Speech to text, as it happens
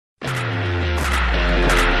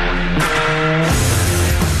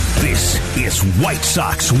It's White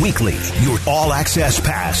Sox Weekly, your all-access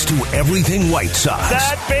pass to everything White Sox.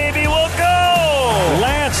 That baby will go!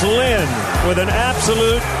 Lance Lynn with an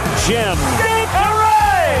absolute gem. Deep to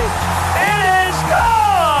right! It is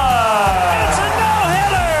gone! It's a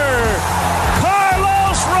no-hitter!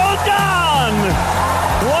 Carlos Rodon!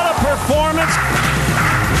 What a performance!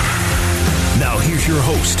 Now here's your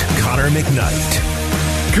host, Connor McKnight.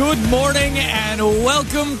 Good morning and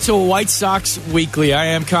welcome to White Sox Weekly. I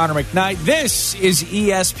am Connor McKnight. This is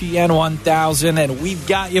ESPN 1000, and we've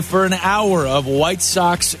got you for an hour of White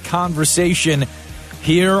Sox conversation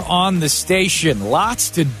here on the station.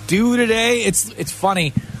 Lots to do today. It's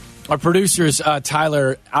funny. Our producers,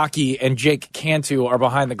 Tyler Aki and Jake Cantu, are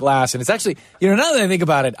behind the glass. And it's actually, now that I think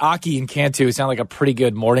about it, Aki and Cantu sound like a pretty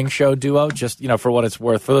good morning show duo, just, for what it's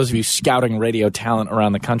worth, for those of you scouting radio talent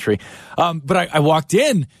around the country. But I walked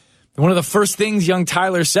in, and one of the first things young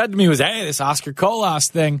Tyler said to me was, hey, this Oscar Colas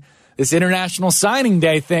thing, this International Signing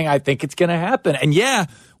Day thing, I think it's going to happen. And yeah,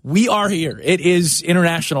 we are here. It is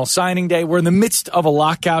International Signing Day. We're in the midst of a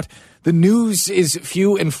lockout. The news is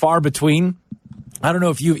few and far between. I don't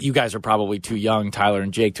know if you guys are probably too young, Tyler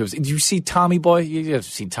and Jake. Did you see Tommy Boy? You have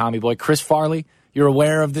seen Tommy Boy. Chris Farley, you're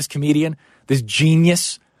aware of this comedian, this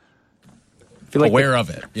genius? Aware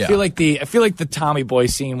of it, yeah. I feel like the Tommy Boy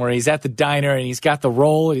scene where he's at the diner and he's got the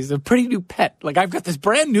roll and he's a pretty new pet. Like, I've got this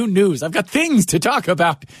brand new news. I've got things to talk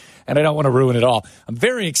about, and I don't want to ruin it all. I'm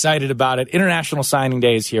very excited about it. International Signing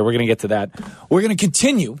Day is here. We're going to get to that. We're going to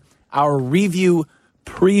continue our preview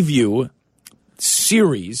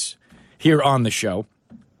series here on the show.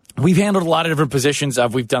 We've handled a lot of different positions.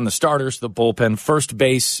 We've done the starters, the bullpen, first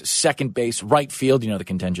base, second base, right field, the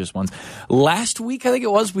contentious ones. Last week, I think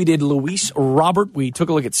it was, we did Luis Robert. We took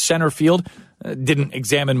a look at center field. Didn't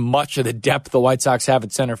examine much of the depth the White Sox have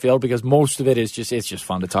at center field because most of it is it's just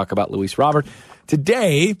fun to talk about Luis Robert.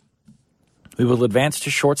 Today, we will advance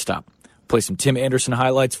to shortstop. Play some Tim Anderson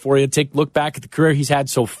highlights for you. Take a look back at the career he's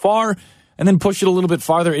had so far, and then push it a little bit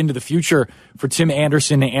farther into the future for Tim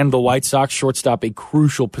Anderson and the White Sox. Shortstop, a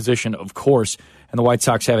crucial position, of course, and the White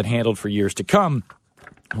Sox have it handled for years to come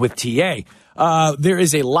with TA. There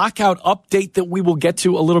is a lockout update that we will get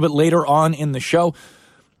to a little bit later on in the show.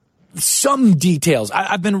 Some details.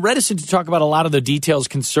 I've been reticent to talk about a lot of the details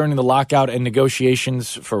concerning the lockout and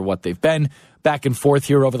negotiations for what they've been back and forth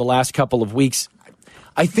here over the last couple of weeks.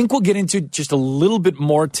 I think we'll get into just a little bit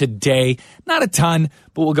more today. Not a ton,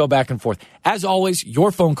 but we'll go back and forth. As always,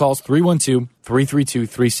 your phone calls,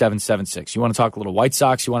 312-332-3776. You want to talk a little White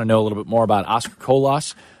Sox? You want to know a little bit more about Oscar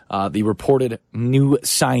Colas, the reported new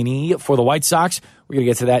signee for the White Sox? We're going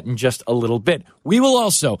to get to that in just a little bit. We will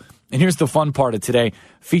also, and here's the fun part of today,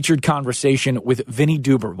 featured conversation with Vinny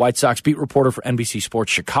Duber, White Sox beat reporter for NBC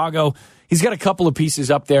Sports Chicago. He's got a couple of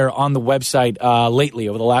pieces up there on the website lately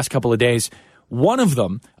over the last couple of days. One of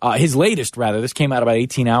them, his latest, rather, this came out about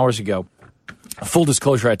 18 hours ago. Full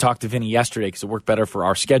disclosure, I talked to Vinny yesterday because it worked better for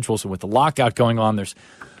our schedules. And with the lockout going on, there's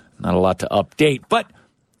not a lot to update. But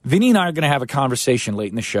Vinny and I are going to have a conversation late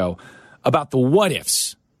in the show about the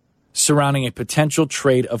what-ifs surrounding a potential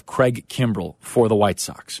trade of Craig Kimbrel for the White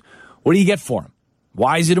Sox. What do you get for him?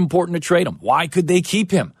 Why is it important to trade him? Why could they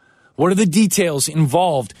keep him? What are the details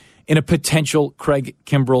involved in a potential Craig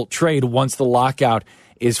Kimbrel trade once the lockout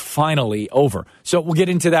is finally over? So we'll get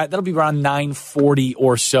into that. That'll be around 9:40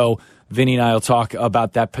 or so. Vinny and I will talk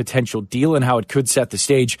about that potential deal and how it could set the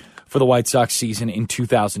stage for the White Sox season in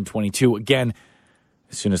 2022. Again,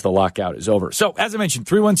 as soon as the lockout is over. So, as I mentioned,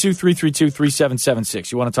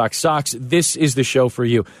 312-332-3776. You want to talk Sox? This is the show for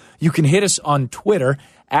you. You can hit us on Twitter.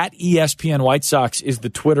 At ESPN White Sox is the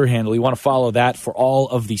Twitter handle. You want to follow that for all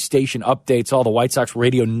of the station updates, all the White Sox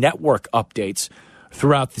Radio Network updates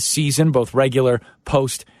throughout the season, both regular,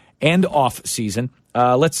 post, and off-season.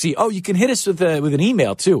 Let's see. Oh, you can hit us with an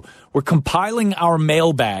email, too. We're compiling our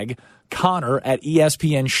mailbag. Connor at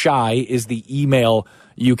ESPN Shy is the email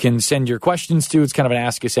you can send your questions to. It's kind of an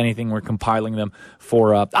Ask Us Anything. We're compiling them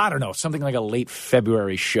for, I don't know, something like a late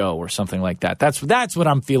February show or something like that. That's what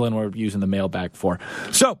I'm feeling we're using the mailbag for.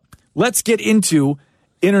 So let's get into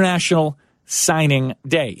International Signing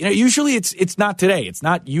Day. Usually it's not today. It's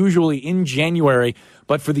not usually in January,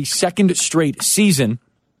 but for the second straight season,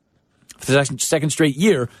 for the second straight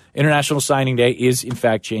year, International Signing Day is, in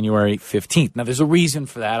fact, January 15th. Now, there's a reason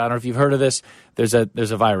for that. I don't know if you've heard of this. There's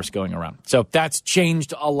a virus going around. So that's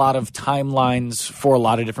changed a lot of timelines for a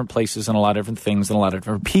lot of different places and a lot of different things and a lot of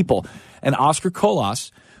different people. And Oscar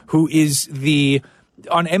Colas, who is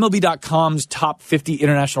on MLB.com's top 50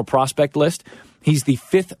 international prospect list, he's the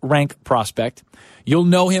 5th ranked prospect. You'll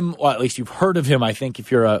know him, or at least you've heard of him, I think,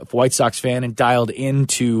 if you're a White Sox fan and dialed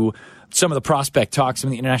into some of the prospect talk, some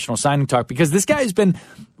of the international signing talk, because this guy has been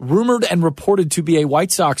rumored and reported to be a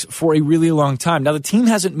White Sox for a really long time. Now, the team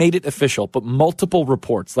hasn't made it official, but multiple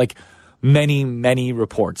reports, like many, many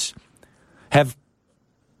reports, have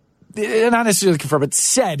not necessarily confirmed, but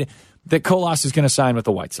said that Colas is going to sign with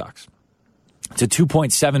the White Sox. It's a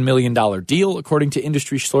 $2.7 million deal, according to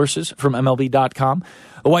industry sources from MLB.com.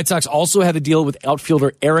 The White Sox also had a deal with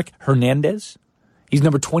outfielder Eric Hernandez. He's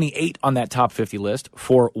number 28 on that top 50 list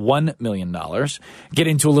for $1 million. Get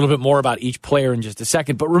into a little bit more about each player in just a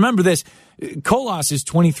second. But remember this, Colas is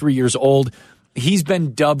 23 years old. He's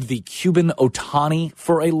been dubbed the Cuban Ohtani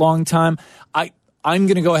for a long time. I'm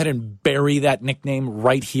going to go ahead and bury that nickname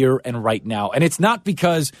right here and right now. And it's not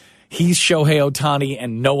because he's Shohei Ohtani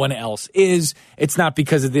and no one else is. It's not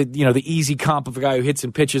because of the easy comp of a guy who hits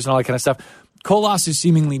and pitches and all that kind of stuff. Colas is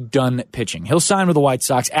seemingly done pitching. He'll sign with the White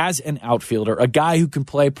Sox as an outfielder, a guy who can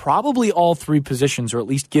play probably all three positions or at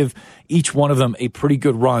least give each one of them a pretty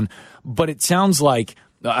good run. But it sounds like,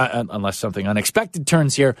 unless something unexpected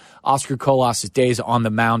turns here, Oscar Colas' days on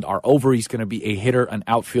the mound are over. He's going to be a hitter, an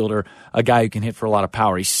outfielder, a guy who can hit for a lot of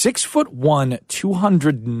power. He's 6'1",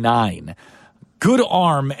 209. Good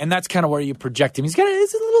arm, and that's kind of where you project him. He's a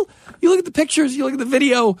little, you look at the pictures, you look at the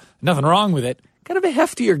video, nothing wrong with it. Kind of a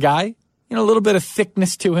heftier guy. A little bit of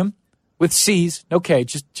thickness to him with C's. Okay,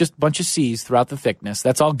 just a bunch of C's throughout the thickness.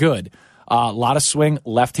 That's all good. A lot of swing,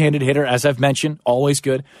 left-handed hitter, as I've mentioned, always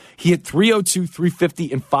good. He hit .302,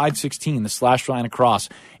 .350, and .516, the slash line across,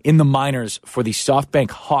 in the minors for the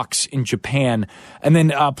SoftBank Hawks in Japan, and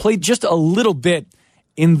then played just a little bit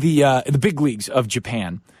in the big leagues of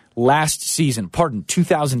Japan last season.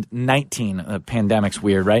 2019. The pandemic's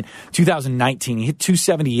weird, right? 2019, he hit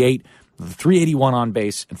 .278, 381 on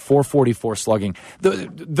base, and 444 slugging.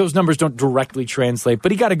 Those numbers don't directly translate,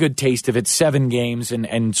 but he got a good taste of it, 7 games,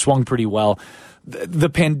 and swung pretty well.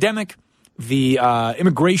 The pandemic, the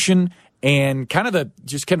immigration, and kind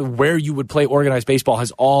of where you would play organized baseball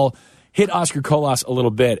has all hit Oscar Colas a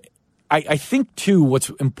little bit. I think, too,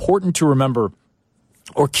 what's important to remember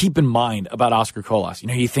or keep in mind about Oscar Colas,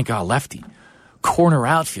 you think, lefty, corner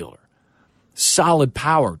outfielder. Solid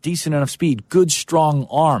power, decent enough speed, good strong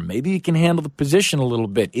arm. Maybe he can handle the position a little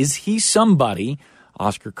bit. Is he somebody,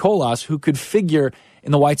 Oscar Colas, who could figure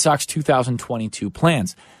in the White Sox 2022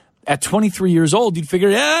 plans? At 23 years old, you'd figure,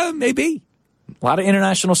 maybe. A lot of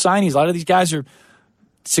international signings. A lot of these guys are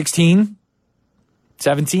 16,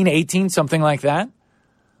 17, 18, something like that.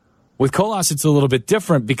 With Colas, it's a little bit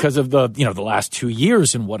different because of the last 2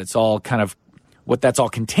 years and what that's all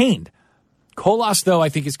contained. Colas, though, I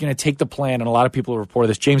think is going to take the plan, and a lot of people have reported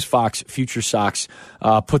this. James Fox, Future Sox,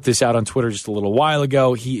 put this out on Twitter just a little while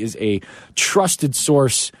ago. He is a trusted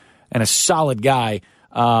source and a solid guy,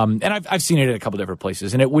 and I've seen it at a couple different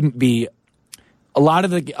places. And it wouldn't be a lot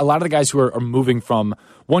of the guys who are moving from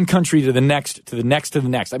one country to the next to the next to the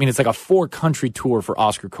next. I mean, it's like a 4-country tour for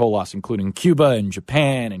Oscar Colas, including Cuba and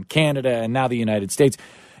Japan and Canada and now the United States.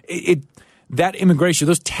 That immigration,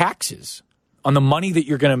 those taxes on the money that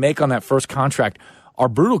you're going to make on that first contract are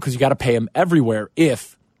brutal because you got to pay them everywhere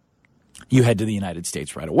if you head to the United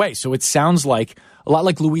States right away. So it sounds like a lot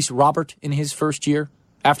like Luis Robert in his first year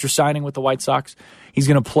after signing with the White Sox. He's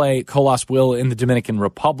going to play Colas will in the Dominican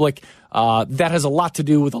Republic. That has a lot to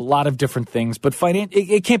do with a lot of different things, but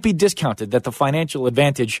it can't be discounted that the financial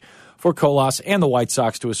advantage for Colas and the White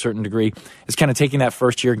Sox to a certain degree is kind of taking that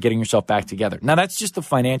first year and getting yourself back together. Now, that's just the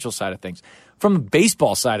financial side of things. From the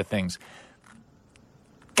baseball side of things,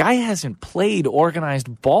 guy hasn't played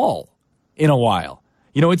organized ball in a while.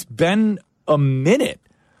 It's been a minute.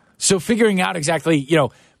 So figuring out exactly,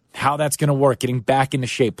 how that's going to work, getting back into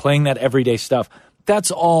shape, playing that everyday stuff,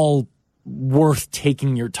 that's all worth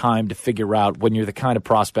taking your time to figure out when you're the kind of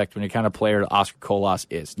prospect, when you're the kind of player that Oscar Colas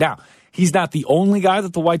is. Now, he's not the only guy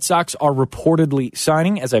that the White Sox are reportedly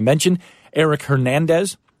signing. As I mentioned, Eric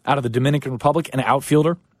Hernandez out of the Dominican Republic, an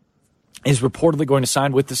outfielder, is reportedly going to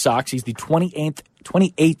sign with the Sox. He's the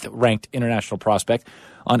 28th ranked international prospect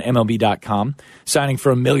on MLB.com, signing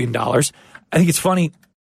for $1 million. I think it's funny.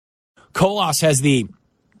 Colas has the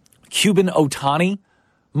Cuban Ohtani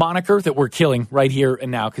moniker that we're killing right here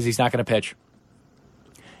and now because he's not going to pitch.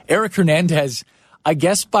 Eric Hernandez, I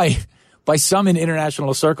guess by some in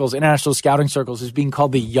international scouting circles, is being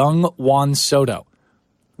called the young Juan Soto,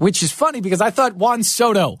 which is funny because I thought Juan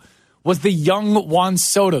Soto was the young Juan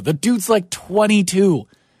Soto. The dude's like 22.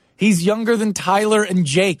 He's younger than Tyler and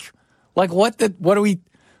Jake. Like, what do we...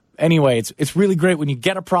 Anyway, it's really great when you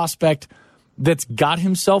get a prospect that's got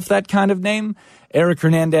himself that kind of name. Eric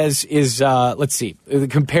Hernandez is, let's see,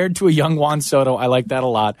 compared to a young Juan Soto, I like that a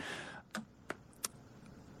lot.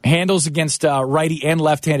 Handles against righty and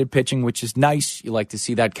left-handed pitching, which is nice. You like to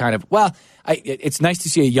see that kind of, it's nice to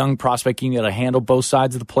see a young prospect being able to handle both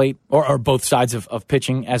sides of the plate, or both sides of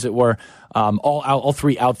pitching, as it were. All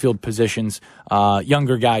three outfield positions,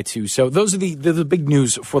 younger guy too. So those are the big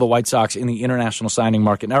news for the White Sox in the international signing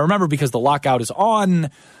market. Now remember, because the lockout is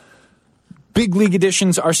on, big league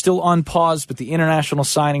editions are still on pause, but the international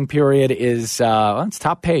signing period is, it's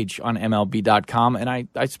top page on MLB.com, and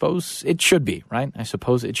I suppose it should be, right? I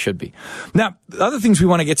suppose it should be. Now, the other things we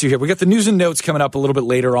want to get to here, we got the news and notes coming up a little bit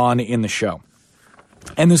later on in the show.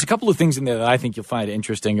 And there's a couple of things in there that I think you'll find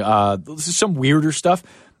interesting. This is some weirder stuff,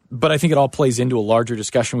 but I think it all plays into a larger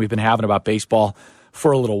discussion we've been having about baseball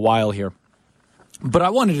for a little while here. But I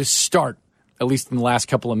wanted to start, at least in the last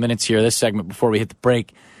couple of minutes here, this segment before we hit the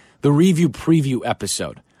break, the review preview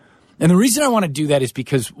episode. And the reason I want to do that is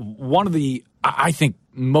because one of the, I think,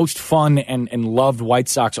 most fun and loved White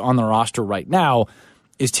Sox on the roster right now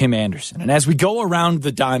is Tim Anderson. And as we go around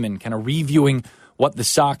the diamond, kind of reviewing what the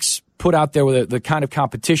Sox put out there with the kind of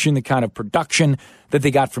competition, the kind of production that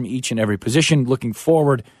they got from each and every position, looking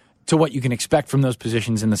forward to what you can expect from those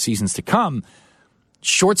positions in the seasons to come,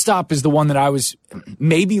 shortstop is the one that I was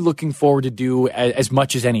maybe looking forward to do as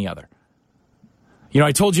much as any other. You know,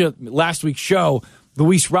 I told you last week's show,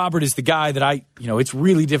 Luis Robert is the guy that it's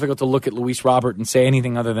really difficult to look at Luis Robert and say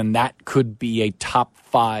anything other than that could be a top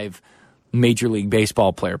 5 Major League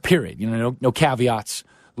Baseball player, period. You know, no caveats.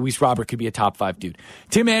 Luis Robert could be a top 5 dude.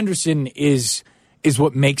 Tim Anderson is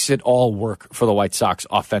what makes it all work for the White Sox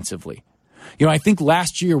offensively. You know, I think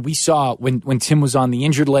last year we saw when Tim was on the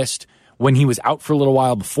injured list, when he was out for a little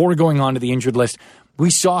while before going on to the injured list, we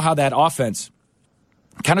saw how that offense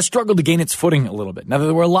kind of struggled to gain its footing a little bit. Now,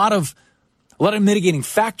 there were a lot of mitigating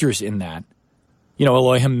factors in that. You know,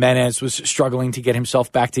 Eloy Jimenez was struggling to get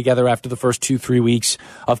himself back together after the first 2-3 weeks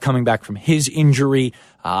of coming back from his injury.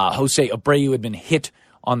 Jose Abreu had been hit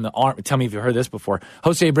on the arm. Tell me if you've heard this before.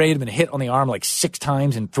 Jose Abreu had been hit on the arm like 6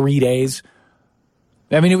 times in 3 days.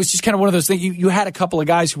 I mean, it was just kind of one of those things. You had a couple of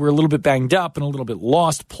guys who were a little bit banged up and a little bit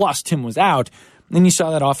lost, plus Tim was out. And then you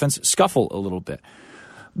saw that offense scuffle a little bit.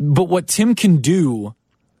 But what Tim can do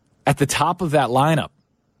at the top of that lineup,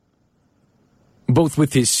 both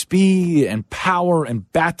with his speed and power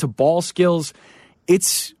and bat-to-ball skills,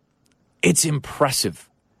 it's impressive.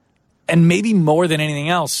 And maybe more than anything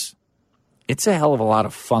else, it's a hell of a lot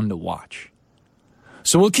of fun to watch.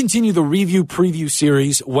 So we'll continue the review preview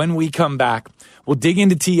series when we come back. We'll dig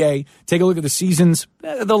into TA, take a look at the seasons,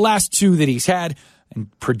 the last 2 that he's had, and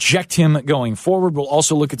project him going forward. We'll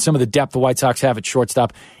also look at some of the depth the White Sox have at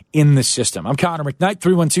shortstop in the system. I'm Connor McKnight.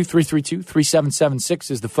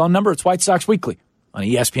 312-332-3776 is the phone number. It's White Sox Weekly on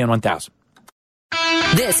ESPN 1000.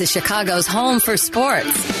 This is Chicago's home for sports.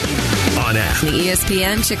 On app. The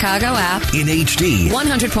ESPN Chicago app. In HD.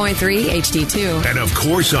 100.3 HD2. And of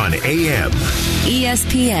course on AM.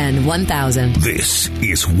 ESPN 1000. This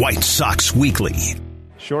is White Sox Weekly.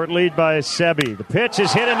 Short lead by Sebi. The pitch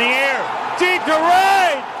is hit in the air. Deep to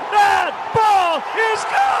right. That ball is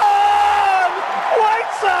gone.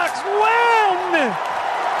 White Sox win.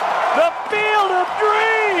 The Field of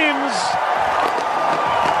Dreams.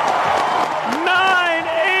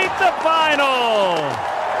 9-8 the final.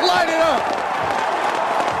 Light it up.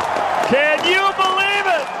 Can you believe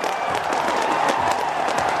it?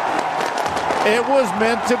 It was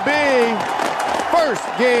meant to be. First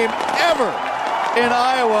game ever in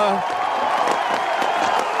Iowa.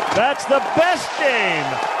 That's the best game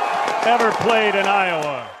ever played in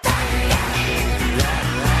Iowa.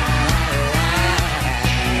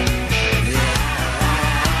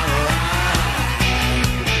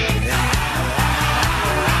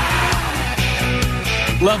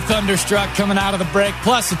 Love Thunderstruck coming out of the break.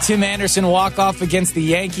 Plus a Tim Anderson walk-off against the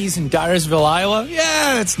Yankees in Dyersville, Iowa.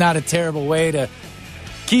 Yeah, it's not a terrible way to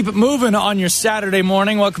keep it moving on your Saturday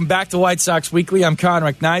morning. Welcome back to White Sox Weekly. I'm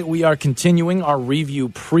Connor McKnight. We are continuing our review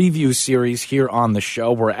preview series here on the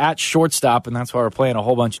show. We're at shortstop, and that's why we're playing a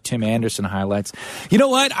whole bunch of Tim Anderson highlights. You know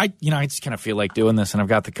what? I just kind of feel like doing this, and I've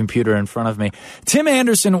got the computer in front of me. Tim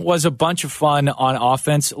Anderson was a bunch of fun on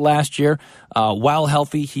offense last year. While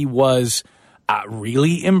healthy, he was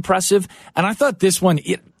really impressive. And I thought this one,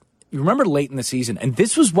 you remember late in the season, and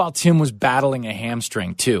this was while Tim was battling a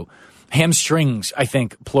hamstring too. Hamstrings, I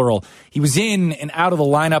think, plural. He was in and out of the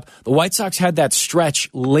lineup. The White Sox had that stretch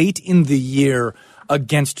late in the year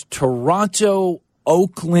against Toronto,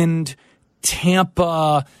 Oakland,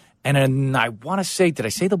 Tampa, And then I want to say, did I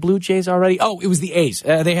say the Blue Jays already? Oh, it was the A's.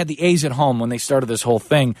 They had the A's at home when they started this whole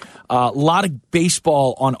thing. A lot of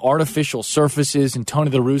baseball on artificial surfaces, and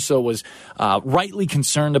Tony La Russa was rightly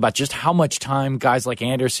concerned about just how much time guys like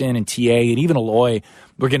Anderson and TA and even Eloy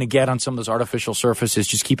were going to get on some of those artificial surfaces,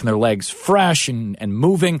 just keeping their legs fresh and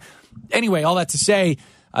moving. Anyway, all that to say,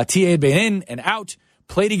 TA had been in and out,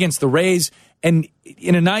 played against the Rays, and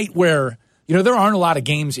in a night where, there aren't a lot of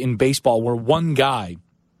games in baseball where one guy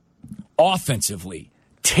offensively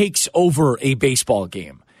takes over a baseball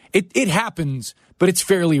game. It happens, but it's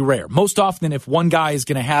fairly rare. Most often, if one guy is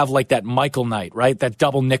going to have like that Michael night, right, that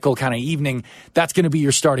double nickel kind of evening, that's going to be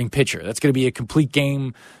your starting pitcher. That's going to be a complete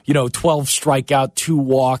game, 12 strikeout, 2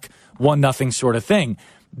 walk, 1-0 sort of thing.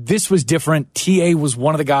 This was different. TA was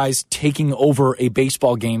one of the guys taking over a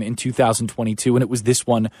baseball game in 2022, and it was this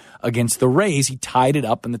one against the Rays. He tied it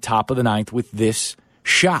up in the top of the 9th with this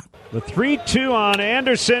shot. The 3-2 on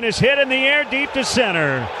Anderson is hit in the air deep to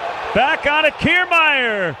center. Back on it,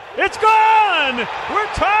 Kiermaier. It's gone!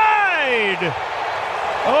 We're tied!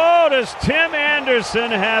 Oh, does Tim Anderson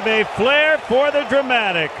have a flair for the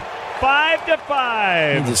dramatic?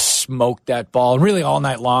 5-5. He just smoked that ball. And really all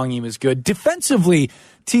night long he was good. Defensively,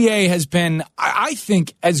 TA has been, I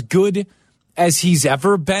think, as good as he's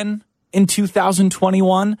ever been in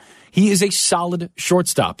 2021. He is a solid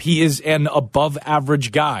shortstop. He is an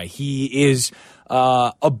above-average guy. He is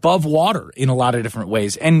above water in a lot of different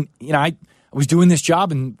ways. And, I was doing this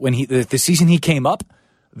job, and when the season he came up,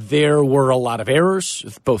 there were a lot of errors,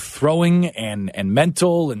 both throwing and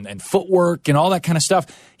mental and footwork and all that kind of stuff.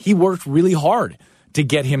 He worked really hard to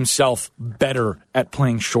get himself better at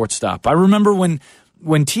playing shortstop. I remember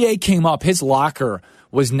when TA came up, his locker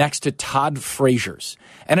was next to Todd Frazier's.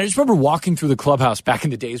 And I just remember walking through the clubhouse back in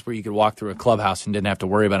the days where you could walk through a clubhouse and didn't have to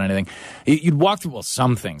worry about anything. You'd walk through,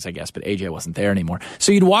 some things, I guess, but AJ wasn't there anymore.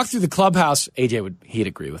 So you'd walk through the clubhouse. He'd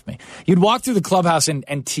agree with me. You'd walk through the clubhouse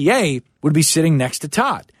and TA would be sitting next to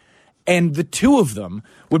Todd. And the two of them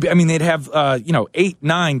would be, they'd have, 8,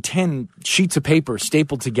 9, 10 sheets of paper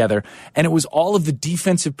stapled together. And it was all of the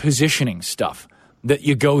defensive positioning stuff that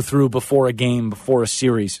you go through before a game, before a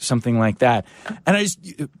series, something like that.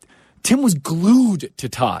 And Tim was glued to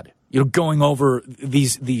Todd, going over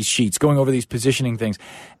these sheets, going over these positioning things.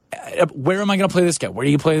 Where am I going to play this guy? Where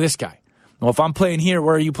do you play this guy? Well, if I'm playing here,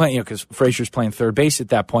 where are you playing? Because Frazier's playing third base at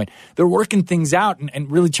that point. They're working things out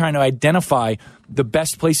and really trying to identify the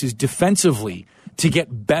best places defensively to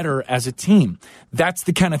get better as a team. That's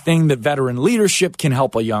the kind of thing that veteran leadership can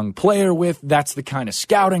help a young player with. That's the kind of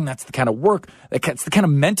scouting. That's the kind of work. That's the kind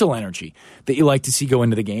of mental energy that you like to see go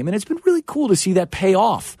into the game. And it's been really cool to see that pay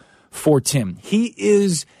off for Tim. He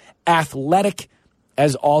is athletic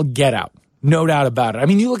as all get out. No doubt about it.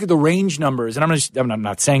 You look at the range numbers, and I'm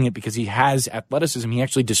not saying it because he has athleticism. He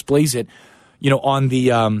actually displays it, on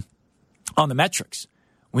the metrics.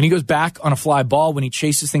 When he goes back on a fly ball, when he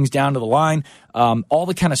chases things down to the line, all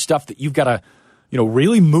the kind of stuff that you've got to,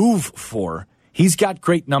 really move for, he's got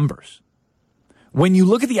great numbers. When you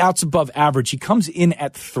look at the outs above average, he comes in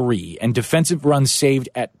at 3 and defensive runs saved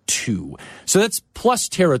at 2. So that's plus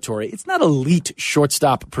territory. It's not elite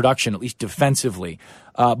shortstop production, at least defensively,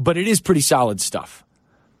 but it is pretty solid stuff.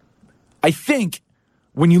 I think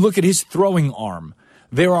when you look at his throwing arm,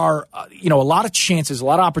 there are, a lot of chances, a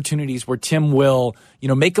lot of opportunities where Tim will,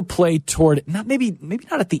 make a play toward maybe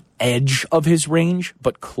not at the edge of his range,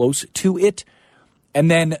 but close to it,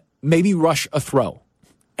 and then maybe rush a throw.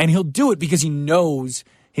 And he'll do it because he knows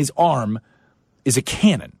his arm is a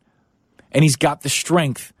cannon, and he's got the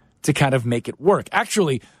strength to kind of make it work.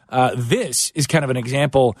 Actually, this is kind of an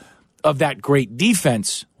example of that great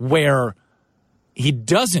defense where he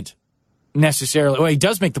doesn't necessarily, he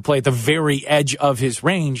does make the play at the very edge of his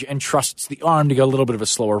range and trusts the arm to go a little bit of a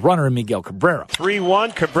slower runner in Miguel Cabrera.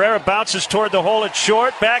 3-1, Cabrera bounces toward the hole at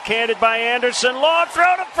short, backhanded by Anderson, long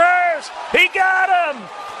throw to first, he got him!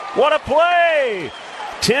 What a play!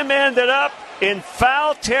 Tim ended up in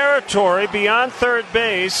foul territory beyond third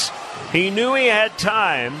base. He knew he had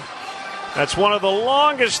time. That's one of the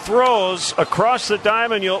longest throws across the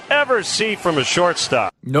diamond you'll ever see from a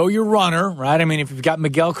shortstop. Know your runner, right? If you've got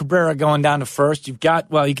Miguel Cabrera going down to first, you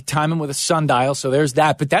can time him with a sundial, so there's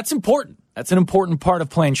that. But that's important. That's an important part of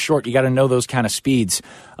playing short. You got to know those kind of speeds.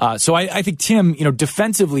 So I think Tim,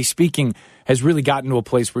 defensively speaking, has really gotten to a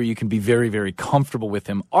place where you can be very, very comfortable with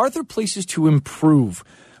him. Are there places to improve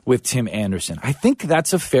with Tim Anderson? I think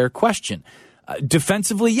that's a fair question.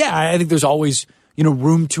 Defensively, yeah, I think there's always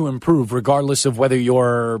room to improve, regardless of whether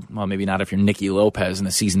you're, maybe not if you're Nicky Lopez in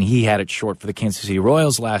the season he had at short for the Kansas City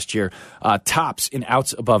Royals last year, tops in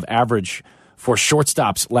outs above average for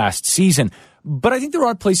shortstops last season. But I think there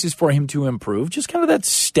are places for him to improve. Just kind of that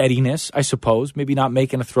steadiness, I suppose. Maybe not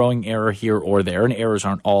making a throwing error here or there. And errors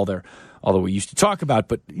aren't all there, although we used to talk about,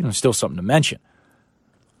 but still something to mention.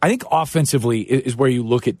 I think offensively is where you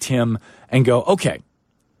look at Tim and go, okay,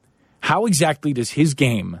 how exactly does his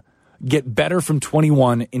game get better from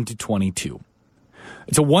 21 into 22?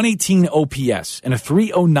 It's a 118 OPS and a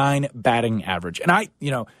 309 batting average. And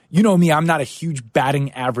you know me, I'm not a huge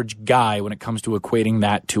batting average guy when it comes to equating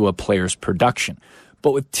that to a player's production.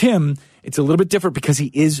 But with Tim, it's a little bit different because he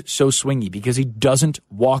is so swingy, because he doesn't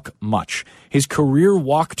walk much. His career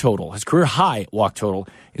high walk total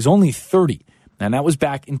is only 30. And that was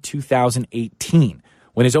back in 2018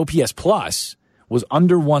 when his OPS plus was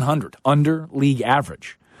under 100, under league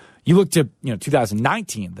average. You look to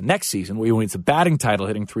 2019, the next season, where he wins the batting title,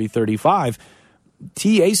 hitting 335.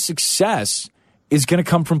 TA's success is going to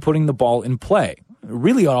come from putting the ball in play. It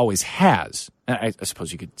really always has. And I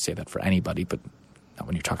suppose you could say that for anybody, but not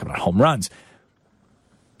when you're talking about home runs.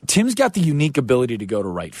 Tim's got the unique ability to go to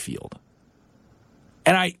right field.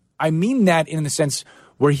 And I mean that in the sense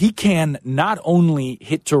where he can not only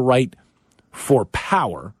hit to right for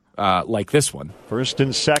power, like this one. First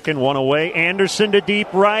and second, one away. Anderson to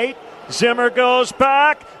deep right. Zimmer goes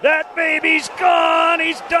back. That baby's gone.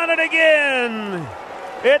 He's done it again.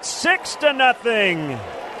 It's 6-0.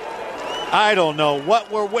 I don't know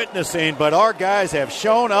what we're witnessing, but our guys have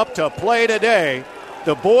shown up to play today.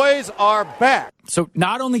 The boys are back. So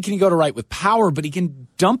not only can he go to right with power, but he can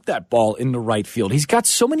dump that ball into right field. He's got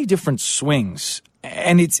so many different swings,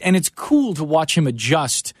 and it's cool to watch him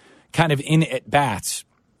adjust kind of in at bats.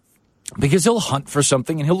 Because he'll hunt for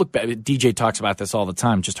something, and he'll look bad. DJ talks about this all the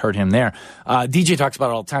time. Just heard him there. DJ talks about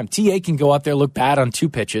it all the time. TA can go out there, look bad on 2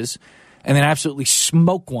 pitches, and then absolutely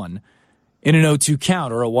smoke one in an 0-2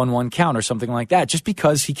 count or a 1-1 count or something like that, just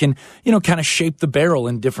because he can, kind of shape the barrel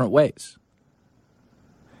in different ways.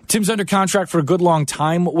 Tim's under contract for a good long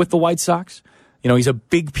time with the White Sox. He's a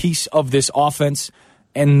big piece of this offense.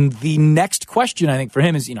 And the next question, I think, for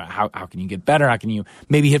him is, how can you get better? How can you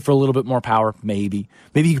maybe hit for a little bit more power? Maybe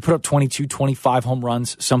you could put up 22, 25 home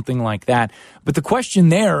runs, something like that. But the question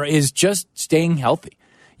there is just staying healthy,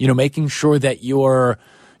 making sure that your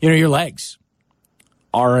legs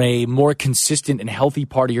are a more consistent and healthy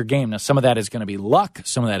part of your game. Now, some of that is going to be luck.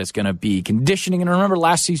 Some of that is going to be conditioning. And remember,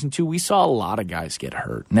 last season, too, we saw a lot of guys get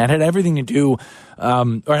hurt. And that had everything to do,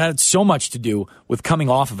 or had so much to do with coming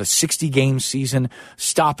off of a 60-game season,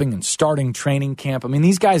 stopping and starting training camp. I mean,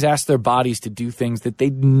 these guys asked their bodies to do things that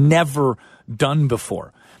they'd never done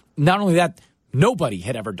before. Not only that, nobody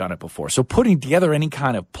had ever done it before. So putting together any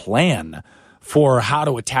kind of plan for how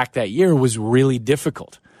to attack that year was really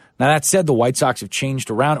difficult. Now, that said, the White Sox have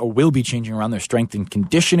changed around, or will be changing around, their strength and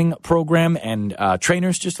conditioning program and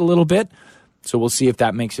trainers just a little bit. So we'll see if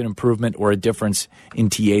that makes an improvement or a difference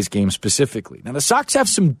in TA's game specifically. Now, the Sox have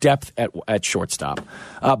some depth at shortstop,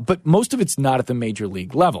 but most of it's not at the major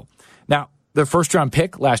league level. Now, their first-round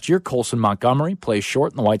pick last year, Colson Montgomery, plays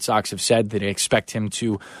short, and the White Sox have said that they expect him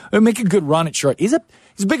to make a good run at short. He's a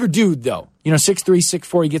bigger dude, though. 6'3",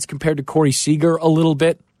 6'4". He gets compared to Corey Seager a little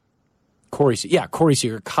bit. Corey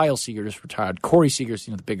Seager. Kyle Seager just retired. Corey Seager's,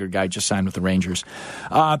 the bigger guy, just signed with the Rangers.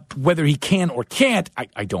 Whether he can or can't,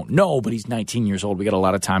 I don't know, but he's 19 years old. We got a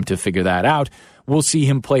lot of time to figure that out. We'll see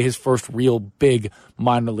him play his first real big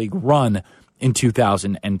minor league run in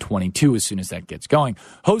 2022 as soon as that gets going.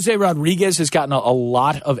 Jose Rodriguez has gotten a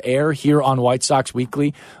lot of air here on White Sox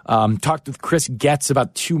Weekly. Talked with Chris Getz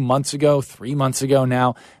about 3 months ago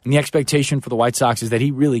now, and the expectation for the White Sox is that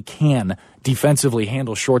he really can defensively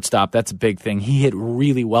handle shortstop. That's a big thing. He hit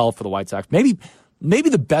really well for the White Sox. Maybe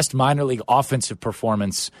the best minor league offensive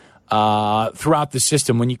performance throughout the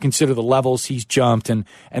system when you consider the levels he's jumped and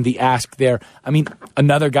the ask there. I mean,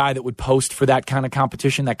 another guy that would post for that kind of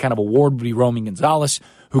competition, that kind of award, would be Romy Gonzalez,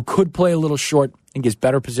 who could play a little short. I think his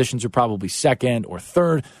better positions are probably second or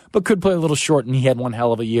third, but could play a little short, and he had one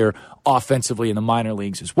hell of a year offensively in the minor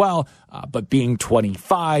leagues as well. But being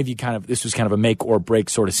 25, this was kind of a make or break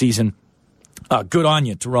sort of season. Good on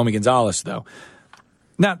you to Romy Gonzalez, though.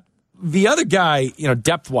 Now, the other guy,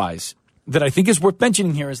 depth-wise, that I think is worth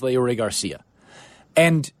mentioning here is Leury Garcia.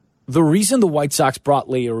 And the reason the White Sox brought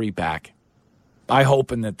Leury back, I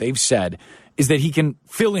hope, and that they've said, is that he can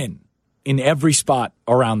fill in every spot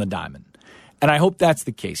around the diamond. And I hope that's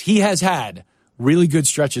the case. He has had really good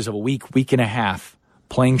stretches of a week and a half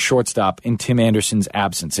playing shortstop in Tim Anderson's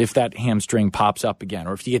absence. If that hamstring pops up again,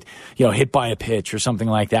 or if you get hit by a pitch or something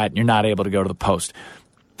like that and you're not able to go to the post,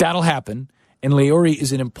 that'll happen. And Leury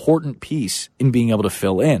is an important piece in being able to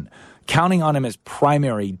fill in. Counting on him as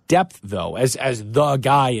primary depth, though, as the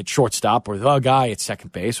guy at shortstop or the guy at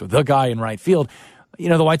second base or the guy in right field,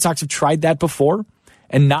 the White Sox have tried that before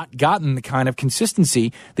and not gotten the kind of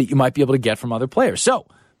consistency that you might be able to get from other players. So,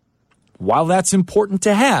 while that's important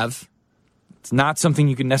to have, it's not something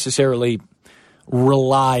you can necessarily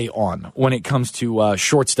rely on when it comes to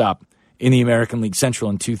shortstop in the American League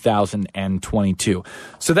Central in 2022.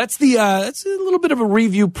 So that's that's a little bit of a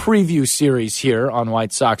preview series here on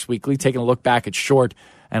White Sox Weekly, taking a look back at short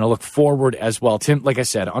and a look forward as well. Tim, like I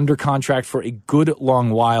said, under contract for a good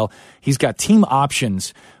long while. He's got team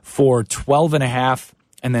options for 12.5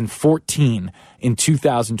 and then 14 in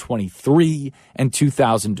 2023 and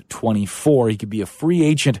 2024. He could be a free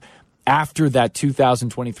agent after that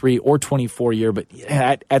 2023 or 24 year, but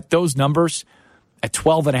at those numbers, at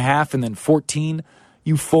 12.5 and then 14,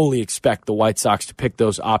 you fully expect the White Sox to pick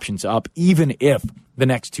those options up, even if the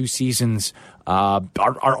next two seasons are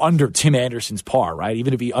under Tim Anderson's par, right?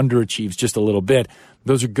 Even if he underachieves just a little bit,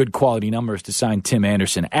 those are good quality numbers to sign Tim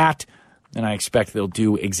Anderson at, and I expect they'll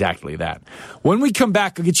do exactly that. When we come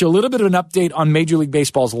back, I'll get you a little bit of an update on Major League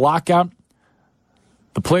Baseball's lockout.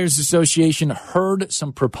 The Players Association heard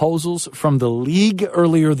some proposals from the league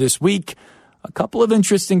earlier this week. A couple of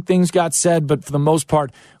interesting things got said, but for the most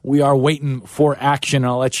part, we are waiting for action.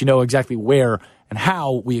 I'll let you know exactly where and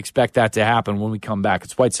how we expect that to happen when we come back.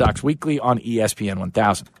 It's White Sox Weekly on ESPN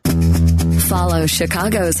 1000. Follow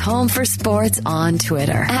Chicago's Home for Sports on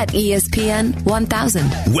Twitter at ESPN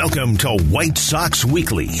 1000. Welcome to White Sox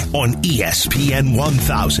Weekly on ESPN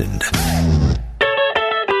 1000.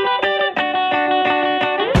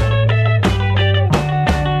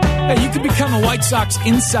 You can become a White Sox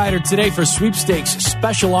insider today for sweepstakes,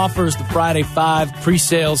 special offers, the Friday 5,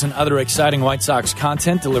 pre-sales, and other exciting White Sox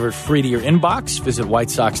content delivered free to your inbox. Visit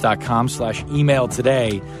whitesox.com/email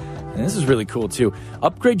today. And this is really cool, too.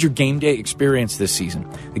 Upgrade your game day experience this season.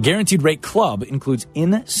 The Guaranteed Rate Club includes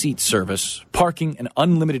in-seat service, parking, and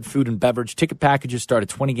unlimited food and beverage. Ticket packages start at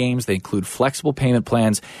 20 games. They include flexible payment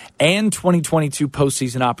plans and 2022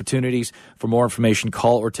 postseason opportunities. For more information,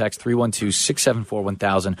 call or text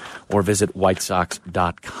 312-674-1000 or visit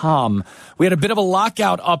whitesox.com. We had a bit of a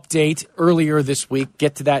lockout update earlier this week.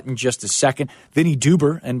 Get to that in just a second. Vinny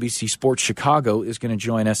Duber, NBC Sports Chicago, is going to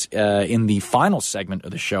join us in the final segment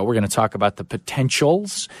of the show. We're going to talk about the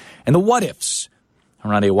potentials and the what-ifs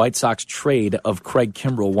around a White Sox trade of Craig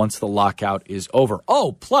Kimbrel once the lockout is over.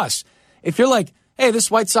 Oh, plus, if you're like, hey,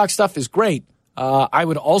 this White Sox stuff is great, I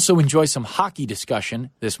would also enjoy some hockey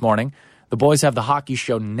discussion this morning. The boys have the hockey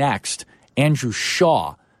show next. Andrew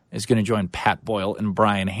Shaw is going to join Pat Boyle and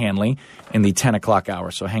Brian Hanley in the 10 o'clock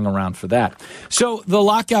hour, so hang around for that. So the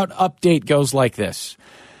lockout update goes like this.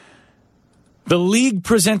 The league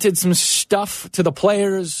presented some stuff to the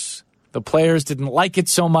players. The players didn't like it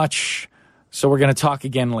so much, so we're going to talk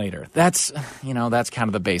again later. That's kind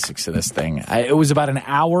of the basics of this thing. It was about an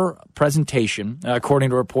hour presentation, according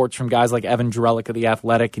to reports from guys like Evan Drellick of The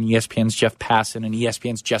Athletic and ESPN's Jeff Passan and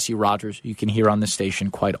ESPN's Jesse Rogers, you can hear on this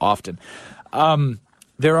station quite often.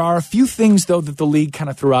 There are a few things, though, that the league kind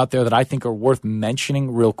of threw out there that I think are worth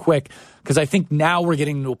mentioning real quick, because I think now we're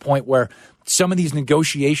getting to a point where some of these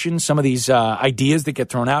negotiations, some of these ideas that get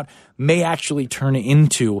thrown out may actually turn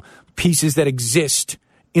into pieces that exist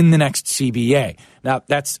in the next CBA. Now,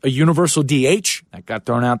 that's a universal DH that got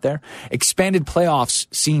thrown out there. Expanded playoffs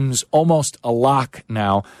seems almost a lock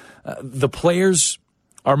now. The players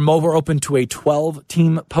are more open to a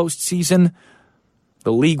 12-team postseason.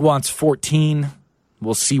 The league wants 14.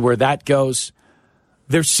 We'll see where that goes.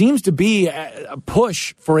 There seems to be a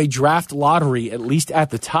push for a draft lottery, at least at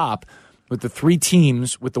the top, with the three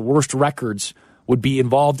teams with the worst records would be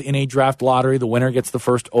involved in a draft lottery. The winner gets the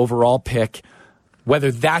first overall pick.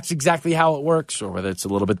 Whether that's exactly how it works or whether it's a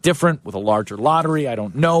little bit different with a larger lottery, I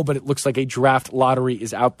don't know, but it looks like a draft lottery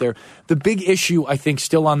is out there. The big issue, I think,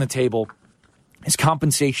 still on the table is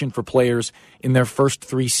compensation for players in their first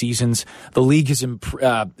 3 seasons. The league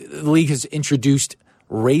has introduced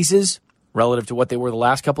raises relative to what they were the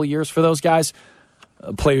last couple of years for those guys.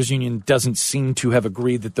 Players Union doesn't seem to have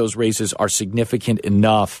agreed that those raises are significant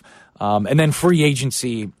enough. And then free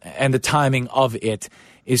agency and the timing of it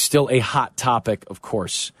is still a hot topic, of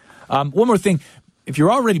course. One more thing. If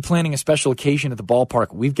you're already planning a special occasion at the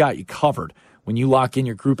ballpark, we've got you covered. When you lock in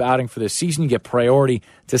your group outing for this season, you get priority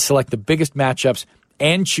to select the biggest matchups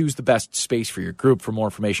and choose the best space for your group. For more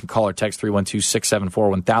information, call or text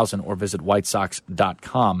 312-674-1000 or visit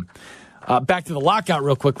whitesox.com. Back to the lockout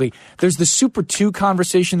real quickly. There's the Super 2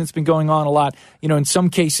 conversation that's been going on a lot. In some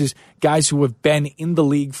cases, guys who have been in the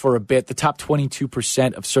league for a bit, the top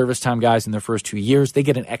 22% of service time guys in their first 2 years, they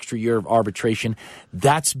get an extra year of arbitration.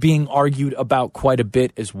 That's being argued about quite a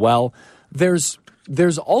bit as well. There's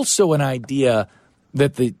also an idea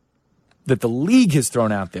that the league has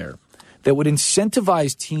thrown out there that would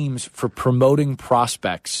incentivize teams for promoting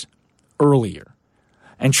prospects earlier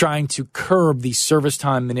and trying to curb the service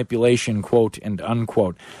time manipulation, quote and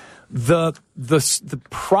unquote. The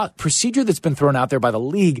procedure that's been thrown out there by the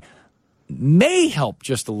league may help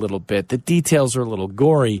just a little bit. The details are a little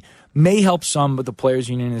gory, may help some, but the players'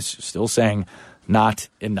 union is still saying not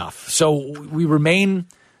enough. So we remain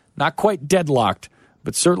not quite deadlocked,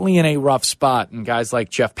 but certainly in a rough spot. And guys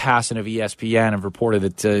like Jeff Passan of ESPN have reported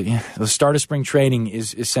that the start of spring training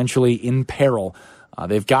is essentially in peril.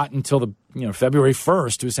 They've got until the February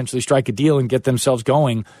 1st to essentially strike a deal and get themselves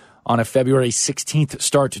going on a February 16th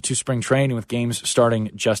start to spring training, with games starting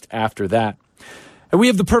just after that. And we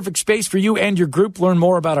have the perfect space for you and your group. Learn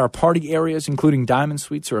more about our party areas, including diamond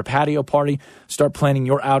suites or a patio party. Start planning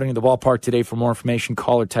your outing at the ballpark today. For more information,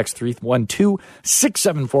 call or text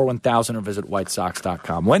 312-674-1000 or visit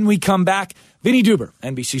whitesox.com. When we come back, Vinny Duber,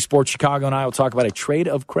 NBC Sports Chicago, and I will talk about a trade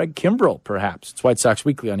of Craig Kimbrel, perhaps. It's White Sox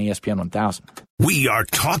Weekly on ESPN 1000. We are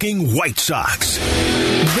talking White Sox.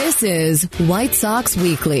 This is White Sox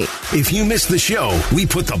Weekly. If you missed the show, we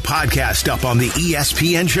put the podcast up on the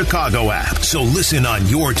ESPN Chicago app, so listen on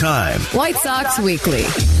your time. White Sox Weekly,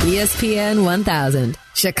 ESPN 1000,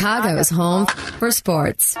 Chicago's home for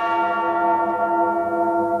sports.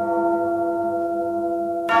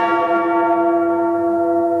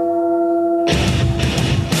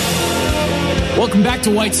 Welcome back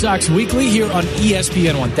to White Sox Weekly here on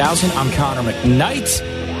ESPN 1000. I'm Connor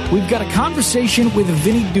McKnight. We've got a conversation with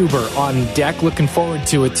Vinny Duber on deck. Looking forward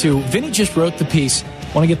to it, too. Vinny just wrote the piece.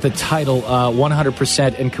 Want to get the title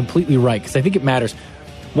 100% and completely right, because I think it matters.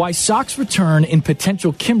 Why Sox return in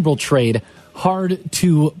potential Kimbrel trade hard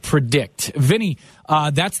to predict. Vinny,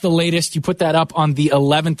 that's the latest. You put that up on the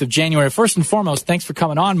 11th of January. First and foremost, thanks for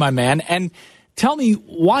coming on, my man. And tell me,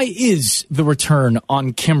 why is the return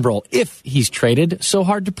on Kimbrel, if he's traded, so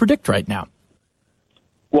hard to predict right now?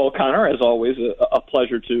 Well, Connor, as always, a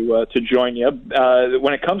pleasure to join you.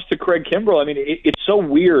 When it comes to Craig Kimbrel, I mean, it's so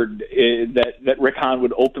weird that Rick Hahn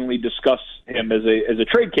would openly discuss him as a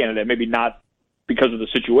trade candidate. Maybe not because of the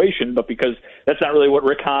situation, but because that's not really what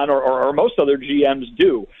Rick Hahn or most other GMs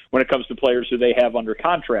do when it comes to players who they have under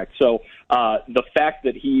contract. So the fact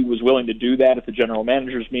that he was willing to do that at the general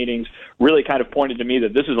managers' meetings really kind of pointed to me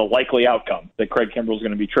that this is a likely outcome, that Craig Kimbrel is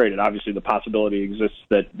going to be traded. Obviously, the possibility exists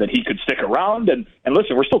that he could stick around. And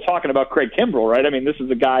listen, we're still talking about Craig Kimbrel, right? I mean, this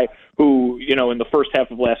is a guy who, in the first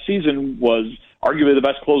half of last season was arguably the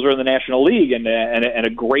best closer in the National League and a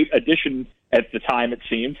great addition at the time, it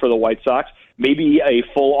seemed, for the White Sox. Maybe a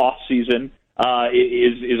full off season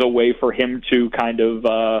is a way for him to kind of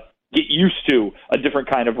get used to a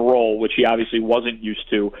different kind of role, which he obviously wasn't used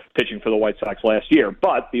to pitching for the White Sox last year.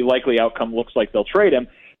 But the likely outcome looks like they'll trade him.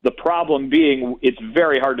 The problem being it's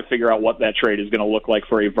very hard to figure out what that trade is going to look like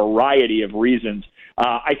for a variety of reasons.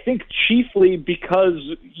 I think chiefly because,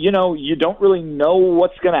 you don't really know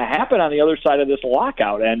what's going to happen on the other side of this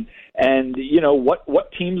lockout. And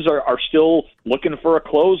what teams are still looking for a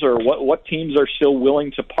closer? What teams are still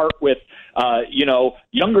willing to part with,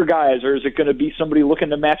 younger guys? Or is it going to be somebody looking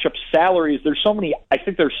to match up salaries? I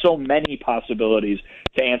think there's so many possibilities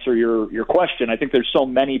to answer your question. I think there's so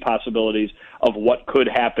many possibilities of what could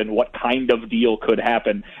happen, what kind of deal could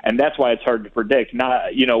happen. And that's why it's hard to predict.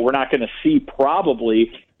 We're not going to see probably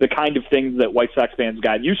the kind of things that White Sox fans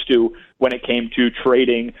got used to when it came to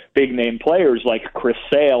trading big-name players like Chris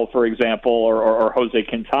Sale, for example, or Jose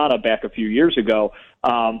Quintana back a few years ago.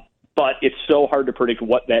 But it's so hard to predict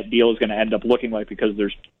what that deal is going to end up looking like because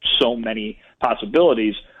there's so many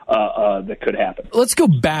possibilities that could happen. Let's go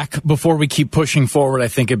back before we keep pushing forward, I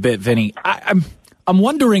think, a bit, Vinny. I'm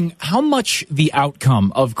wondering how much the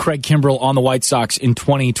outcome of Craig Kimbrel on the White Sox in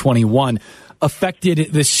 2021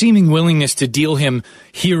 affected the seeming willingness to deal him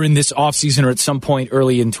here in this offseason or at some point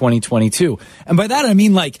early in 2022. And by that, I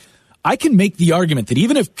mean, I can make the argument that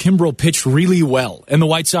even if Kimbrel pitched really well and the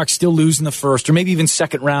White Sox still lose in the first or maybe even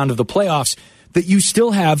second round of the playoffs, that you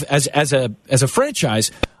still have, as a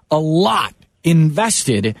franchise, a lot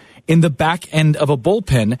invested in the back end of a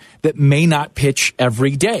bullpen that may not pitch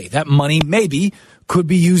every day. That money maybe could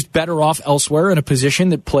be used better off elsewhere in a position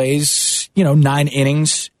that plays, 9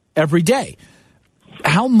 innings every day.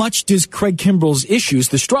 How much does Craig Kimbrel's issues,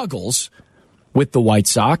 the struggles with the White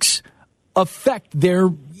Sox, affect their,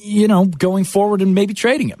 going forward and maybe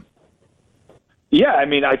trading him? Yeah, I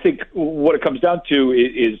mean, I think what it comes down to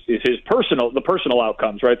is the personal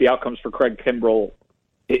outcomes, right? The outcomes for Craig Kimbrel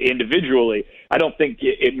individually. I don't think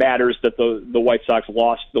it matters that the White Sox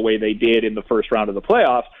lost the way they did in the first round of the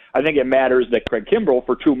playoffs. I think it matters that Craig Kimbrel,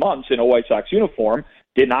 for 2 months in a White Sox uniform,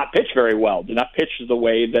 did not pitch very well, did not pitch the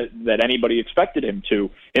way that anybody expected him to,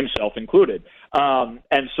 himself included.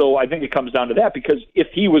 And so I think it comes down to that, because if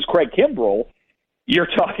he was Craig Kimbrel, you're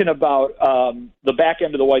talking about the back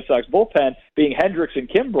end of the White Sox bullpen being Hendricks and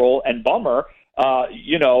Kimbrel and Bummer,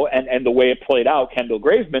 and the way it played out, Kendall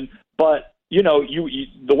Graveman. But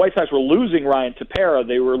the White Sox were losing Ryan Tepera.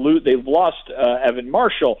 They've lost Evan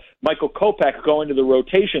Marshall, Michael Kopech going to the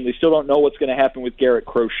rotation. They still don't know what's going to happen with Garrett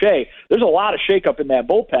Crochet. There's a lot of shakeup in that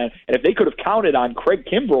bullpen, and if they could have counted on Craig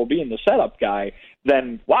Kimbrel being the setup guy,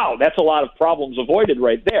 then wow, that's a lot of problems avoided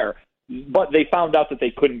right there. But they found out that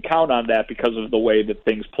they couldn't count on that because of the way that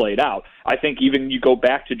things played out. I think even you go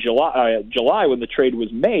back to July when the trade was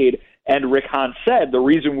made, and Rick Hahn said the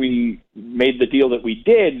reason we made the deal that we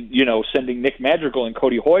did, sending Nick Madrigal and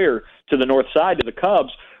Cody Hoyer to the north side to the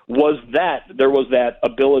Cubs, was that there was that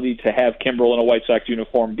ability to have Kimbrel in a White Sox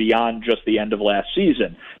uniform beyond just the end of last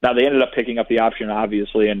season. Now, they ended up picking up the option,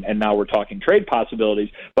 obviously, and now we're talking trade possibilities,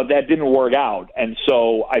 but that didn't work out. And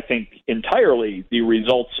so I think entirely the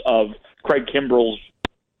results of Craig Kimbrel's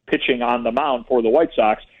pitching on the mound for the White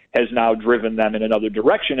Sox has now driven them in another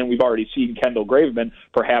direction, and we've already seen Kendall Graveman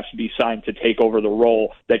perhaps be signed to take over the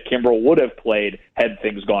role that Kimbrel would have played had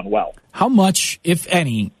things gone well. How much, if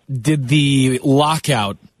any, did the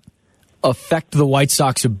lockout affect the White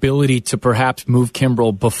Sox ability to perhaps move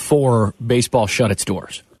Kimbrel before baseball shut its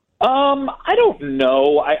doors? I don't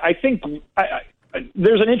know. I think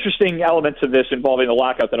there's an interesting element to this involving the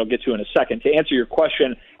lockout that I'll get to in a second. To answer your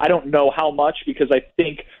question, I don't know how much, because I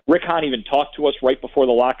think Rick Hahn even talked to us right before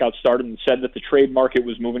the lockout started and said that the trade market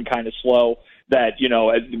was moving kind of slow, that,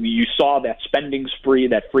 you saw that spending spree,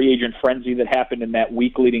 that free agent frenzy that happened in that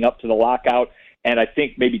week leading up to the lockout. And I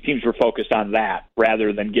think maybe teams were focused on that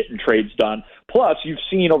rather than getting trades done. Plus, you've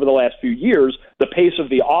seen over the last few years, the pace of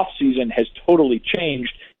the offseason has totally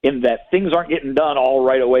changed in that things aren't getting done all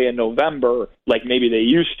right away in November like maybe they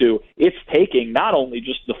used to. It's taking not only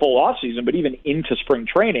just the full offseason, but even into spring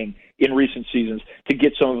training in recent seasons to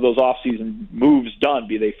get some of those offseason moves done,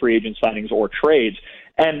 be they free agent signings or trades.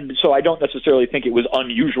 And so I don't necessarily think it was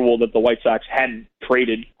unusual that the White Sox hadn't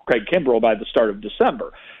traded Craig Kimbrel by the start of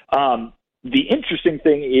December. The interesting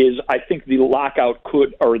thing is I think the lockout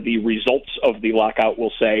or the results of the lockout,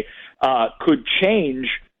 we'll say, could change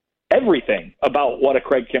everything about what a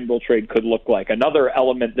Craig Kimbrel trade could look like. Another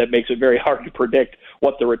element that makes it very hard to predict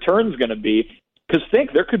what the return is going to be, because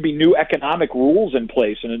there could be new economic rules in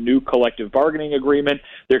place and a new collective bargaining agreement.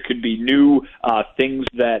 There could be new things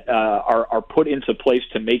that are put into place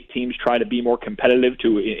to make teams try to be more competitive,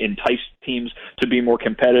 to entice teams to be more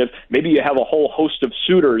competitive. Maybe you have a whole host of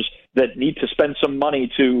suitors that need to spend some money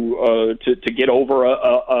to get over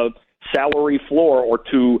a salary floor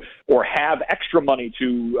or have extra money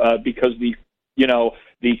because the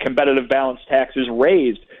competitive balance tax is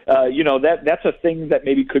raised. That's a thing that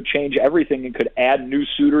maybe could change everything and could add new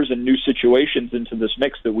suitors and new situations into this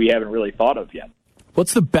mix that we haven't really thought of yet.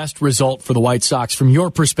 What's the best result for the White Sox from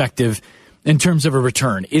your perspective in terms of a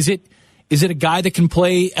return? Is it a guy that can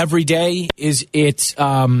play every day? Is it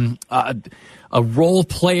a role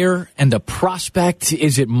player and a prospect?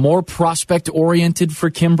 Is it more prospect-oriented for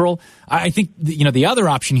Kimbrel? I think the other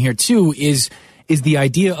option here, too, is the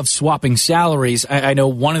idea of swapping salaries. I know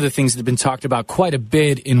one of the things that have been talked about quite a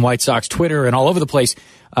bit in White Sox Twitter and all over the place,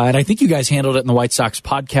 and I think you guys handled it in the White Sox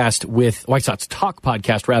Talk podcast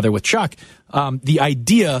with Chuck, the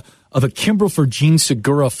idea of a Kimbrel for Gene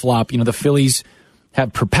Segura flop. The Phillies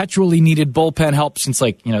have perpetually needed bullpen help since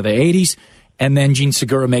the 80s. And then Gene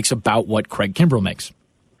Segura makes about what Craig Kimbrel makes.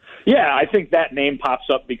 Yeah, I think that name pops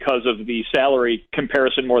up because of the salary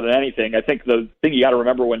comparison more than anything. I think the thing you got to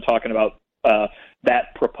remember when talking about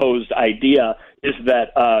that proposed idea is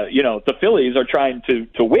that, the Phillies are trying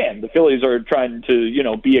to win. The Phillies are trying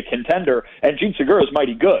to, be a contender. And Gene Segura is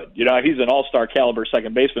mighty good. He's an all-star caliber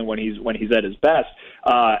second baseman when he's at his best.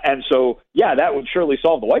 And so, yeah, that would surely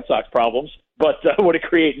solve the White Sox problems. But would it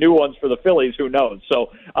create new ones for the Phillies? Who knows?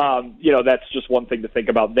 So, that's just one thing to think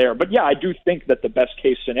about there. But, yeah, I do think that the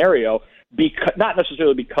best-case scenario, not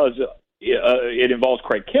necessarily because it involves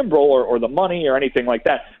Craig Kimbrel or the money or anything like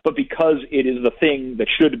that, but because it is the thing that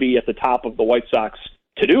should be at the top of the White Sox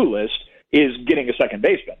to-do list, is getting a second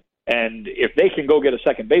baseman. And if they can go get a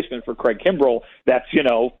second baseman for Craig Kimbrel, that's,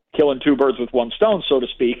 killing two birds with one stone, so to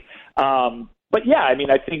speak. But, yeah, I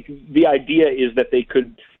think the idea is that they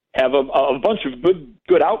could have a bunch of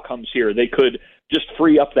good outcomes here. They could just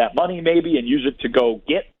free up that money maybe and use it to go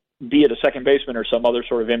get, be it a second baseman or some other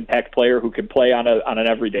sort of impact player who can play on an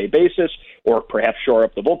everyday basis, or perhaps shore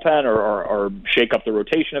up the bullpen or shake up the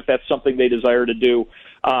rotation if that's something they desire to do.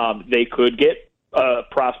 They could get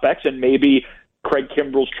prospects, and maybe Craig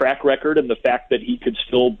Kimbrell's track record and the fact that he could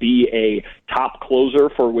still be a top closer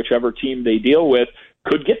for whichever team they deal with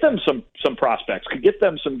could get them some prospects, could get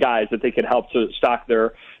them some guys that they could help to stock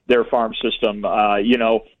their farm system.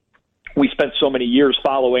 We spent so many years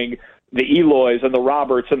following the Eloys and the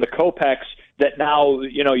Roberts and the Kopechs that now,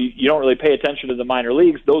 you don't really pay attention to the minor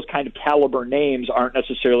leagues. Those kind of caliber names aren't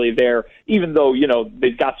necessarily there, even though,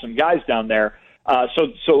 they've got some guys down there.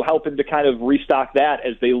 So helping to kind of restock that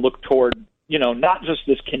as they look toward, not just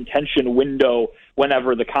this contention window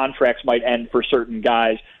whenever the contracts might end for certain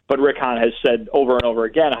guys, but Rick Hahn has said over and over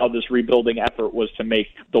again how this rebuilding effort was to make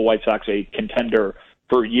the White Sox a contender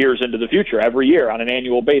for years into the future, every year on an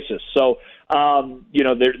annual basis. So,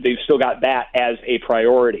 they've still got that as a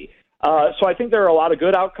priority. So I think there are a lot of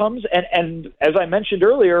good outcomes. And as I mentioned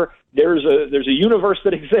earlier, there's a universe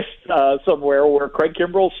that exists somewhere where Craig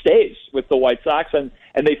Kimbrell stays with the White Sox and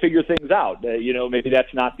they figure things out. Maybe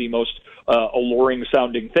that's not the most alluring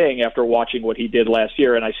sounding thing after watching what he did last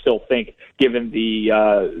year. And I still think, given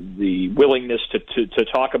the willingness to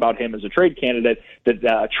talk about him as a trade candidate,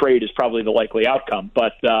 that trade is probably the likely outcome.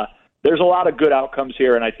 But there's a lot of good outcomes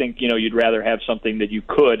here, and I think you'd rather have something that you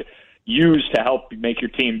could use to help make your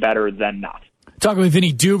team better than not. Talking with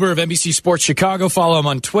Vinny Duber of NBC Sports Chicago. Follow him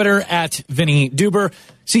on Twitter at Vinny Duber.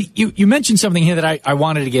 See, you mentioned something here that I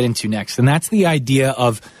wanted to get into next, and that's the idea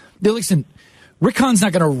of, listen, Rick Hahn's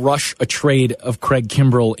not going to rush a trade of Craig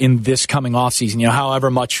Kimbrell in this coming offseason, however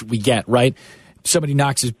much we get, right? If somebody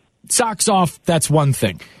knocks his socks off, that's one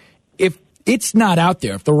thing. If it's not out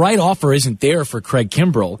there, if the right offer isn't there for Craig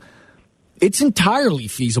Kimbrell, it's entirely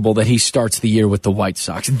feasible that he starts the year with the White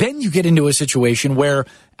Sox. Then you get into a situation where,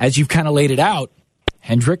 as you've kind of laid it out,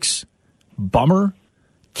 Hendricks, Bummer,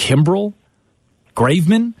 Kimbrell,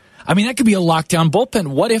 Graveman, that could be a lockdown bullpen.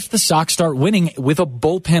 What if the Sox start winning with a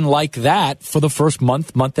bullpen like that for the first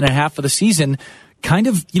month and a half of the season? Kind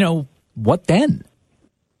of, what then?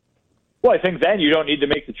 Well, I think then you don't need to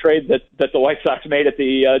make the trade that the White Sox made at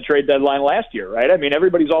the trade deadline last year, right?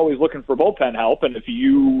 Everybody's always looking for bullpen help, and if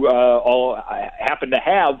you all happen to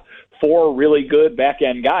have four really good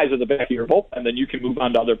back-end guys at the back of your bullpen, then you can move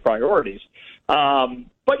on to other priorities.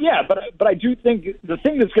 But I do think the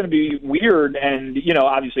thing that's going to be weird, and,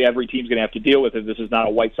 obviously every team's going to have to deal with it. This is not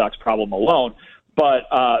a White Sox problem alone. But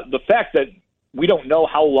the fact that we don't know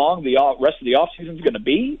how long the rest of the offseason is going to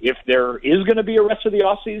be, if there is going to be a rest of the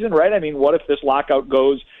offseason, right? What if this lockout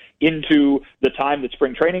goes into the time that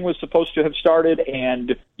spring training was supposed to have started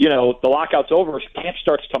and, the lockout's over, camp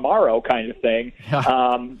starts tomorrow kind of thing.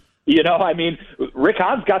 Rick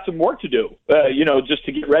Hahn's got some work to do, just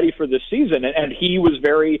to get ready for this season. And he was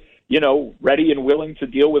very, ready and willing to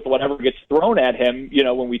deal with whatever gets thrown at him.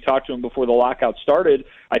 When we talked to him before the lockout started,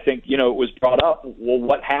 I think, it was brought up, well,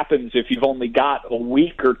 what happens if you've only got a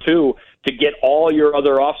week or two to get all your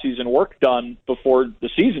other offseason work done before the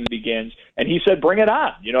season begins? And he said, bring it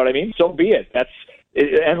on. You know what I mean? So be it.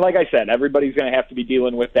 And like I said, everybody's going to have to be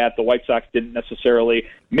dealing with that. The White Sox didn't necessarily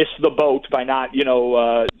miss the boat by not,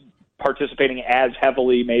 participating as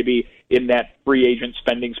heavily maybe in that free agent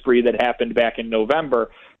spending spree that happened back in November.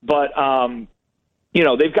 But,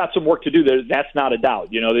 they've got some work to do there. That's not a doubt.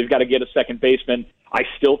 They've got to get a second baseman. I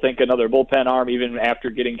still think another bullpen arm, even after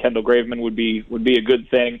getting Kendall Graveman, would be a good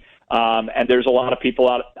thing. And there's a lot of people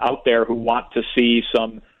out there who want to see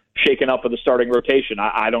some shaken up of the starting rotation.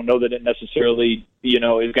 I don't know that it necessarily, is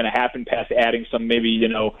going to happen past adding some maybe,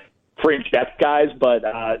 fringe depth guys, but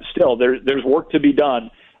still there's work to be done.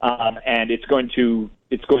 And it's going to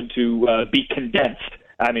be condensed.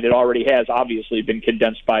 It already has obviously been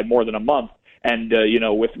condensed by more than a month. And,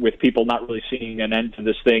 with people not really seeing an end to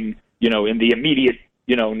this thing, in the immediate,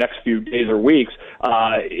 next few days or weeks,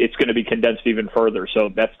 it's going to be condensed even further. So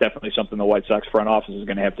that's definitely something the White Sox front office is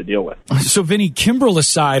going to have to deal with. So, Vinny, Kimbrell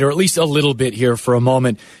aside, or at least a little bit here for a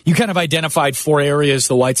moment, you kind of identified four areas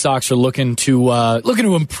the White Sox are looking to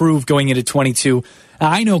improve going into 22.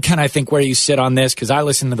 I know I think where you sit on this because I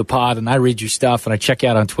listen to the pod and I read your stuff and I check you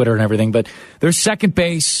out on Twitter and everything. But there's second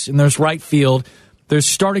base and there's right field. There's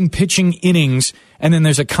starting pitching innings, and then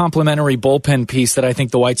there's a complementary bullpen piece that I think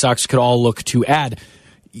the White Sox could all look to add.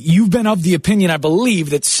 You've been of the opinion, I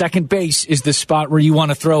believe, that second base is the spot where you want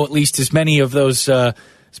to throw at least as many of those, as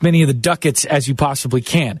many of the ducats as you possibly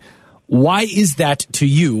can. Why is that to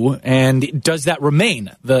you, and does that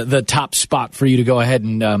remain the top spot for you to go ahead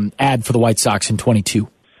and add for the White Sox in 22?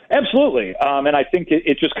 Absolutely. And I think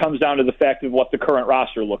it just comes down to the fact of what the current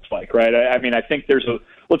roster looks like, right? I mean, I think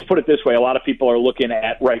let's put it this way, a lot of people are looking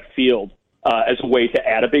at right field as a way to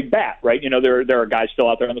add a big bat, right? You know, there are guys still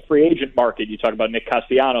out there on the free agent market. You talk about Nick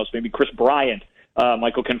Castellanos, maybe Chris Bryant.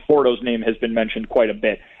 Michael Conforto's name has been mentioned quite a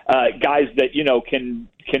bit. Guys that, you know, can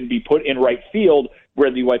be put in right field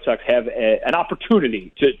where the White Sox have an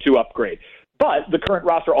opportunity to upgrade. But the current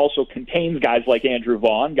roster also contains guys like Andrew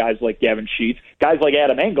Vaughn, guys like Gavin Sheets, guys like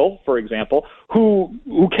Adam Engel, for example, who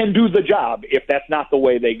can do the job if that's not the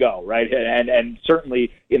way they go, right? And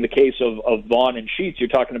certainly in the case of Vaughn and Sheets, you're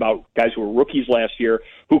talking about guys who were rookies last year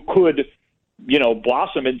who could, you know,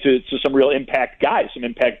 blossom into some real impact guys, some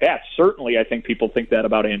impact bats. Certainly, I think people think that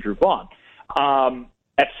about Andrew Vaughn.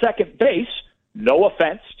 At second base, no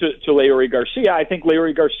offense to Leury Garcia, I think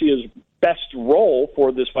Leury Garcia's best role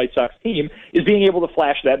for this White Sox team is being able to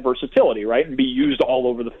flash that versatility, right, and be used all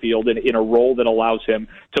over the field in a role that allows him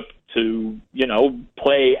to you know,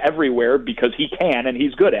 play everywhere because he can and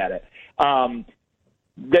he's good at it.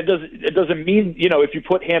 It doesn't mean, you know, if you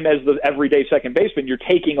put him as the everyday second baseman, you're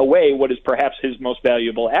taking away what is perhaps his most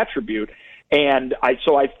valuable attribute. And I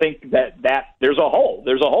think that there's a hole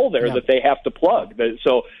there that they have to plug.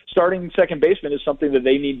 So starting second baseman is something that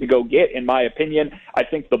they need to go get, in my opinion. I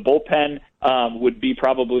think the bullpen would be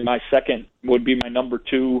probably my number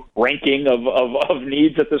 2 ranking of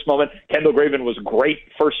needs at this moment. Kendall Graven was a great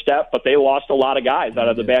first step, but they lost a lot of guys out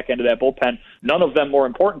of the back end of that bullpen. None of them more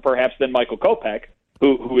important perhaps than Michael Kopech,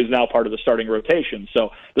 who is now part of the starting rotation. So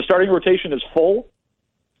the starting rotation is full.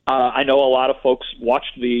 I know a lot of folks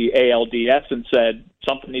watched the ALDS and said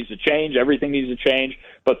something needs to change, everything needs to change,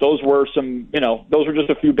 but those were just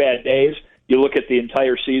a few bad days. You look at the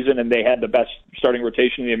entire season, and they had the best starting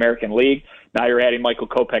rotation in the American League. Now you're adding Michael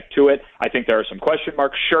Kopech to it. I think there are some question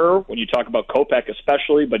marks, sure, when you talk about Kopech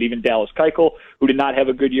especially, but even Dallas Keuchel, who did not have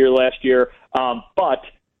a good year last year. But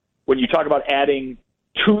when you talk about adding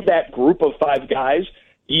to that group of 5 guys,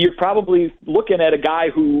 you're probably looking at a guy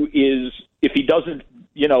who is, if he doesn't,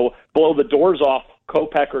 you know, blow the doors off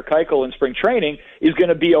Kopech or Keuchel in spring training, is going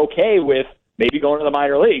to be okay with maybe going to the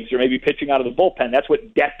minor leagues or maybe pitching out of the bullpen. That's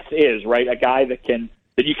what depth is, right? A guy that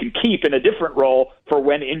you can keep in a different role for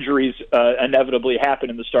when injuries inevitably happen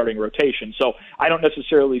in the starting rotation. So I don't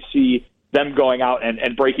necessarily see them going out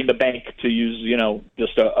and breaking the bank, to use, you know,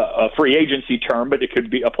 just a free agency term, but it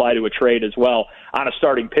could be applied to a trade as well, on a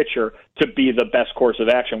starting pitcher to be the best course of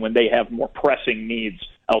action when they have more pressing needs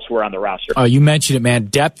elsewhere on the roster. Oh, you mentioned it, man.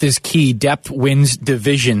 Depth is key. Depth wins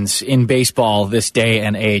divisions in baseball this day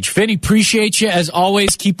and age. Vinny, appreciate you as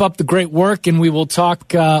always. Keep up the great work, and we will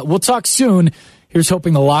talk. We'll talk soon. Here's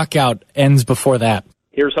hoping the lockout ends before that.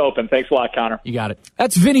 Here's hoping. Thanks a lot, Connor. You got it.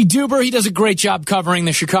 That's Vinny Duber. He does a great job covering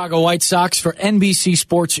the Chicago White Sox for NBC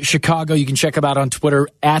Sports Chicago. You can check him out on Twitter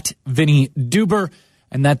at Vinny Duber.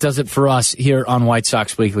 And that does it for us here on White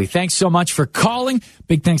Sox Weekly. Thanks so much for calling.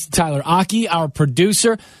 Big thanks to Tyler Aki, our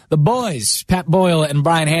producer. The boys, Pat Boyle and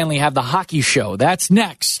Brian Hanley, have the hockey show. That's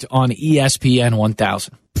next on ESPN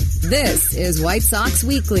 1000. This is White Sox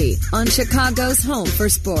Weekly on Chicago's home for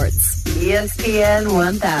sports. ESPN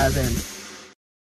 1000.